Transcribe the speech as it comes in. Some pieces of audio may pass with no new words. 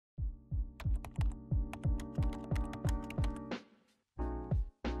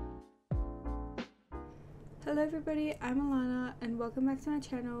Hello everybody, I'm Alana and welcome back to my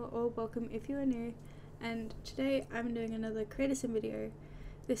channel, or welcome if you are new, and today I'm doing another create a sim video.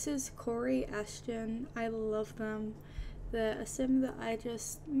 This is Kori, Ashton. I love them. They're a sim that I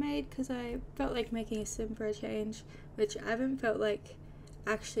just made because I felt like making a sim for a change, which I haven't felt like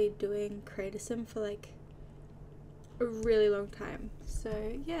actually doing create a sim for like a really long time.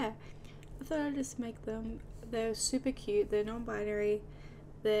 So yeah, I thought I'd just make them. They're super cute, they're non-binary,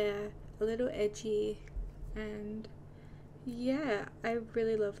 they're a little edgy, and yeah, I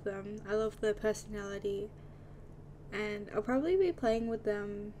really love them. I love their personality, and I'll probably be playing with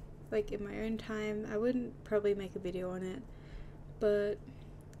them like in my own time. I wouldn't probably make a video on it, but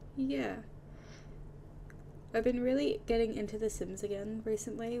yeah, I've been really getting into The Sims again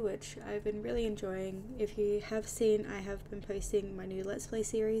recently, which I've been really enjoying. If you have seen, I have been posting my new Let's Play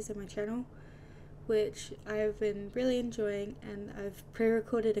series on my channel, which I've been really enjoying, and I've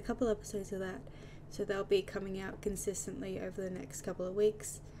pre-recorded a couple episodes of that, so they'll be coming out consistently over the next couple of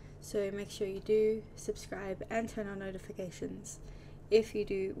weeks. So make sure you do subscribe and turn on notifications if you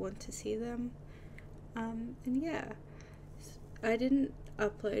do want to see them. And yeah, I didn't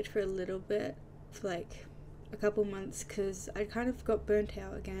upload for a little bit, for like a couple months, because I kind of got burnt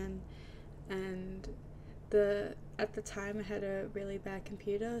out again, and at the time I had a really bad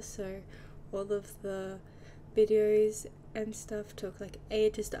computer, so all of the videos and stuff took like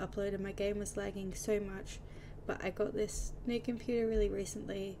ages to upload and my game was lagging so much. But I got this new computer really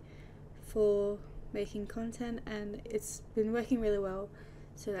recently for making content, and it's been working really well,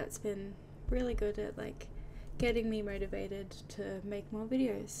 so that's been really good at like getting me motivated to make more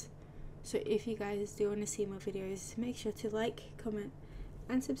videos. So if you guys do want to see more videos, make sure to like, comment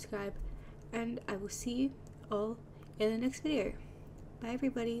and subscribe, and I will see you all in the next video. Bye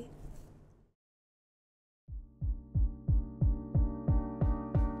everybody.